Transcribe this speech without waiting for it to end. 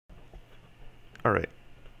Alright,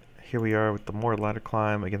 here we are with the more ladder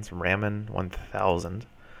climb against Ramen 1000.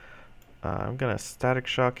 I'm gonna static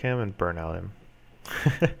shock him and burn out him.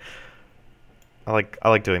 I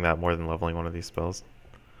like doing that more than leveling one of these spells.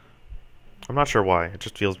 I'm not sure why, it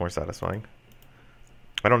just feels more satisfying.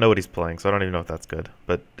 I don't know what he's playing, so I don't even know if that's good.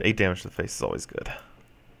 But 8 damage to the face is always good.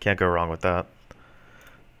 Can't go wrong with that.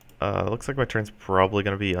 Looks like my turn's probably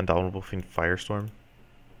going to be Indomitable Fiend Firestorm.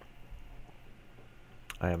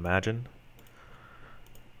 I imagine.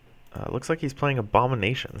 Looks like he's playing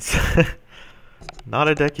Abominations. Not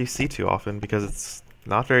a deck you see too often because it's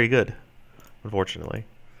not very good, unfortunately.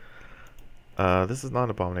 This is not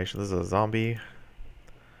an Abomination, this is a zombie.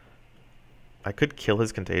 I could kill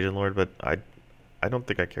his Contagion Lord, but I don't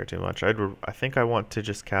think I care too much. I think I want to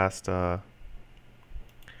just cast I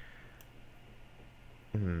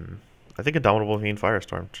think Indomitable Fiend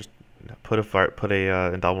Firestorm. Just put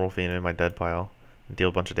a Indomitable Fiend in my dead pile and deal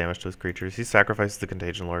a bunch of damage to his creatures. He sacrifices the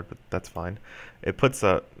Contagion Lord, but that's fine. It puts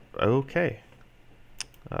a okay.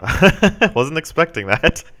 Wasn't expecting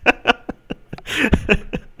that.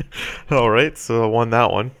 Alright, so I won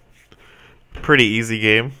that one. Pretty easy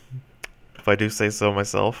game, if I do say so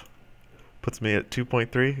myself. Puts me at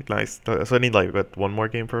 2.3. Nice. So I need like one more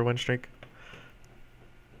game for a win streak.